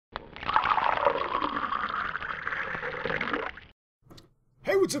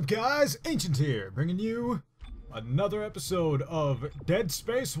what's up guys? Ancient here, bringing you another episode of Dead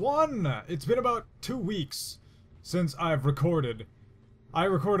Space 1! It's been about 2 weeks since I've recorded. I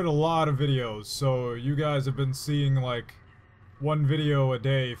recorded a lot of videos, so you guys have been seeing like one video a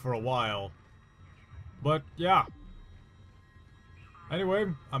day for a while. But yeah. Anyway,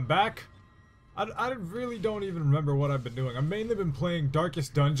 I'm back. I really don't even remember what I've been doing. I've mainly been playing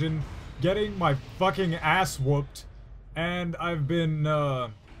Darkest Dungeon, getting my fucking ass whooped, and I've been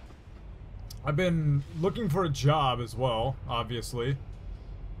looking for a job as well, obviously.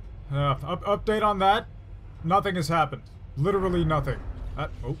 Update on that, nothing has happened. Literally nothing.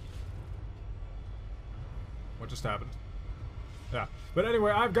 Oh. What just happened? Yeah. But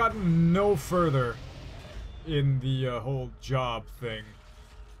anyway, I've gotten no further in the whole job thing.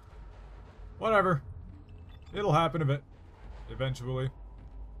 Whatever. It'll happen a bit. Eventually.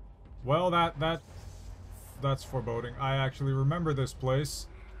 Well, that's foreboding. I actually remember this place.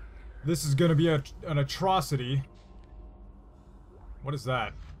 This is gonna be an atrocity. What is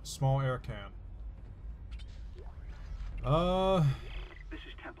that? Small air can. This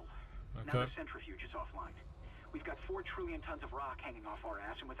is Temple. Okay. Now the centrifuge is offline. We've got 4 trillion tons of rock hanging off our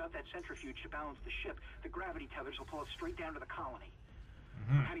ass, and without that centrifuge to balance the ship, the gravity tethers will pull us straight down to the colony.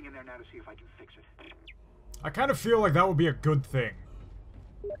 I'm heading in there now to see if I can fix it. I kind of feel like that would be a good thing.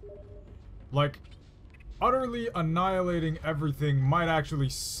 Like, utterly annihilating everything might actually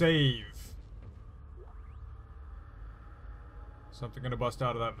save. Something gonna bust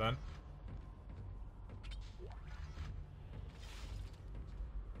out of that vent.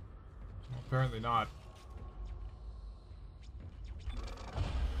 Well, apparently not.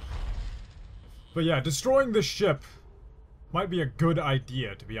 But yeah, destroying the ship might be a good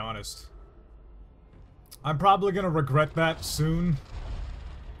idea, to be honest. I'm probably gonna regret that soon.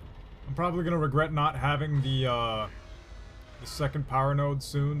 I'm probably gonna regret not having the second power node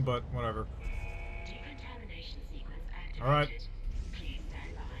soon, but whatever. Decontamination sequence activated. Alright. Please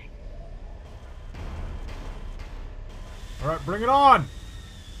stand by. Alright, bring it on!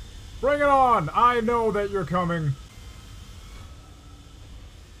 Bring it on! I know that you're coming.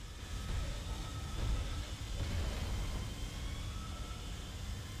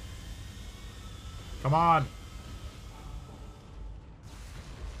 Come on!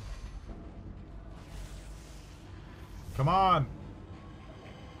 Come on!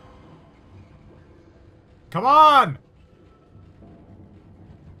 Come on!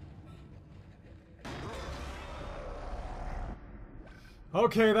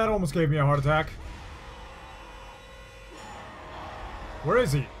 Okay, that almost gave me a heart attack. Where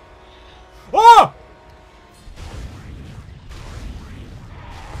is he? Oh!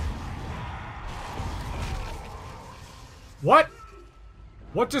 What?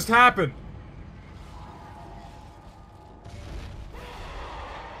 What just happened?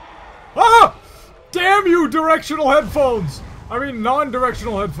 Ah! Damn you, directional headphones! I mean,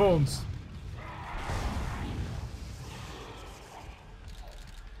 non-directional headphones.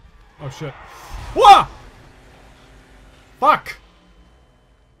 Oh shit. Whoa! Fuck!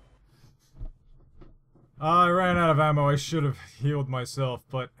 I ran out of ammo. I should have healed myself,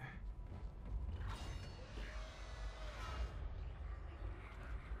 but...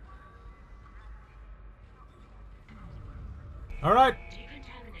 Alright.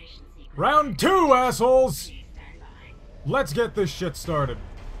 Round 2, assholes! Let's get this shit started.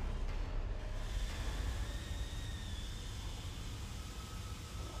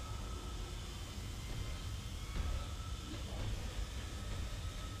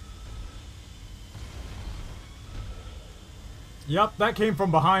 Yep, that came from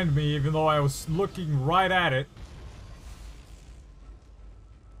behind me, even though I was looking right at it.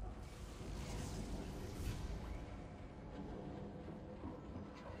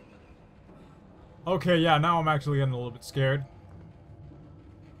 Okay, yeah, now I'm actually getting a little bit scared.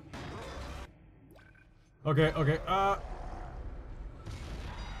 Okay,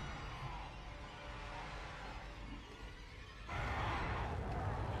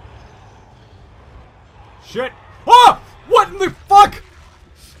 Shit! Oh! What in the fuck?!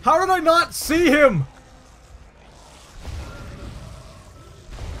 How did I not see him?!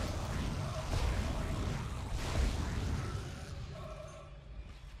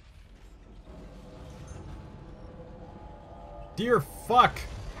 Dear fuck!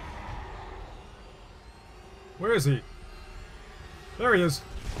 Where is he? There he is.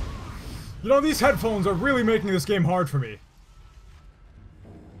 You know, these headphones are really making this game hard for me.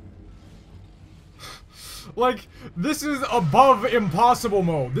 Like, this is above impossible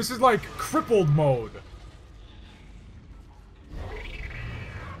mode. This is like crippled mode.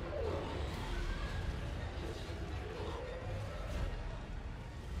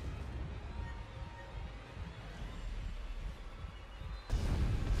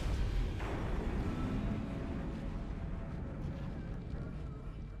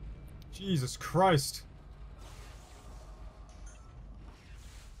 Jesus Christ.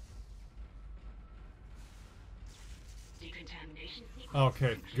 Decontamination sequence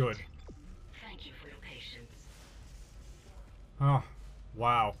Okay, complete. good. Thank you for your patience. Oh,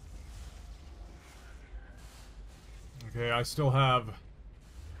 wow. Okay, I still have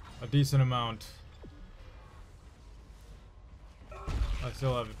a decent amount. I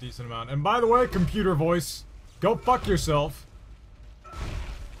still have a decent amount. And by the way, computer voice, go fuck yourself.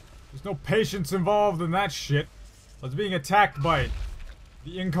 There's no patience involved in that shit. I was being attacked by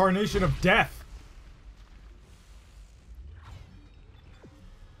the incarnation of death.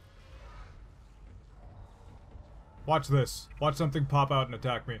 Watch this. Watch something pop out and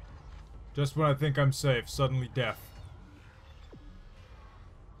attack me. Just when I think I'm safe, suddenly death.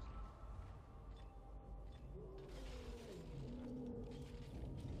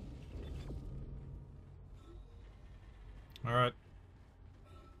 Alright.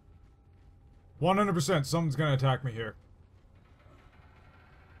 100% someone's gonna attack me here.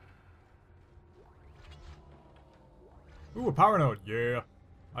 Ooh, a power node. Yeah.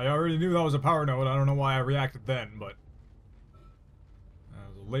 I already knew that was a power node. I don't know why I reacted then, but...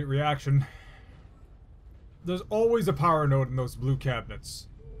 that was a late reaction. There's always a power node in those blue cabinets.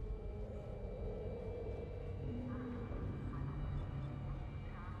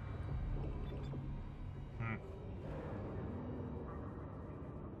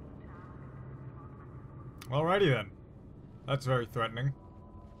 Alrighty then. That's very threatening.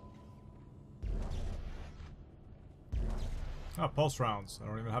 Ah, pulse rounds. I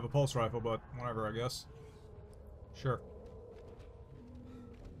don't even have a pulse rifle, but whatever, I guess. Sure.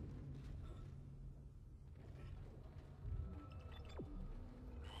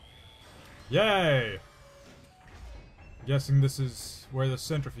 Yay! Guessing this is where the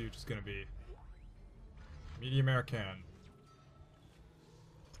centrifuge is gonna be. Medium air can.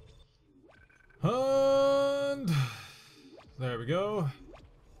 And there we go.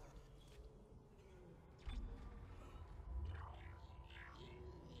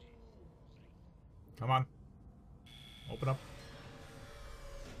 Come on. Open up.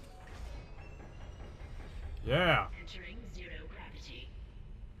 Yeah. Entering zero gravity.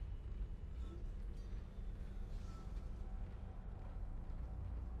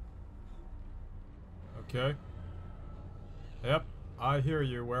 Okay. Yep. I hear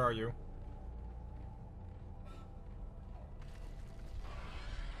you. Where are you?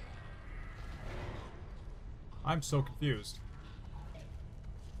 I'm so confused.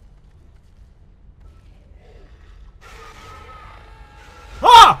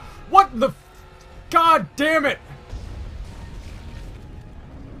 Ah! What the f— God damn it!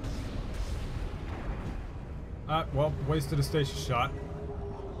 Well, wasted a station shot.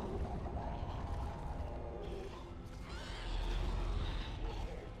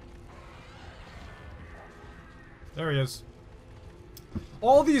 There he is.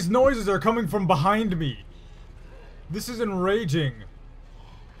 All these noises are coming from behind me. This is enraging.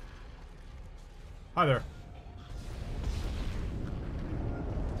 Hi there.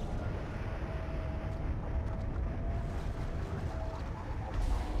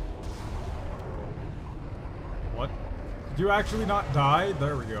 What? Did you actually not die?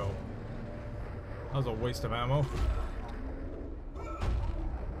 There we go. That was a waste of ammo.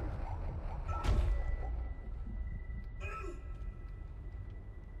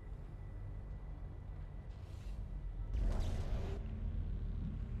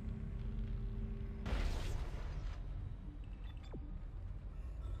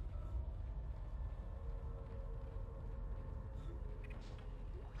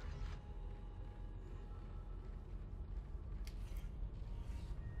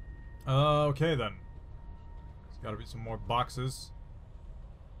 Okay then. There's gotta be some more boxes.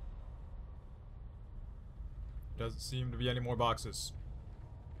 Doesn't seem to be any more boxes.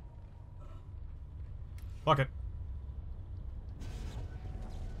 Fuck it.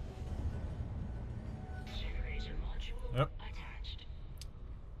 Generator module Yep. attached.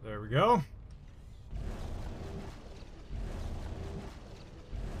 There we go.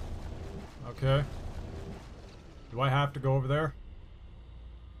 Okay. Do I have to go over there?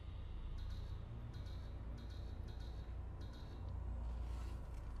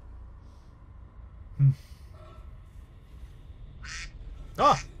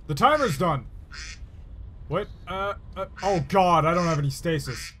 Ah! The timer's done! Wait, oh god, I don't have any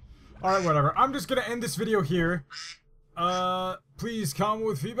stasis. Alright, whatever. I'm just gonna end this video here. Please comment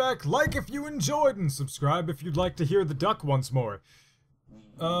with feedback, like if you enjoyed, and subscribe if you'd like to hear the duck once more.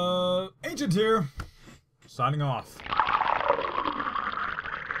 Ancient here, signing off.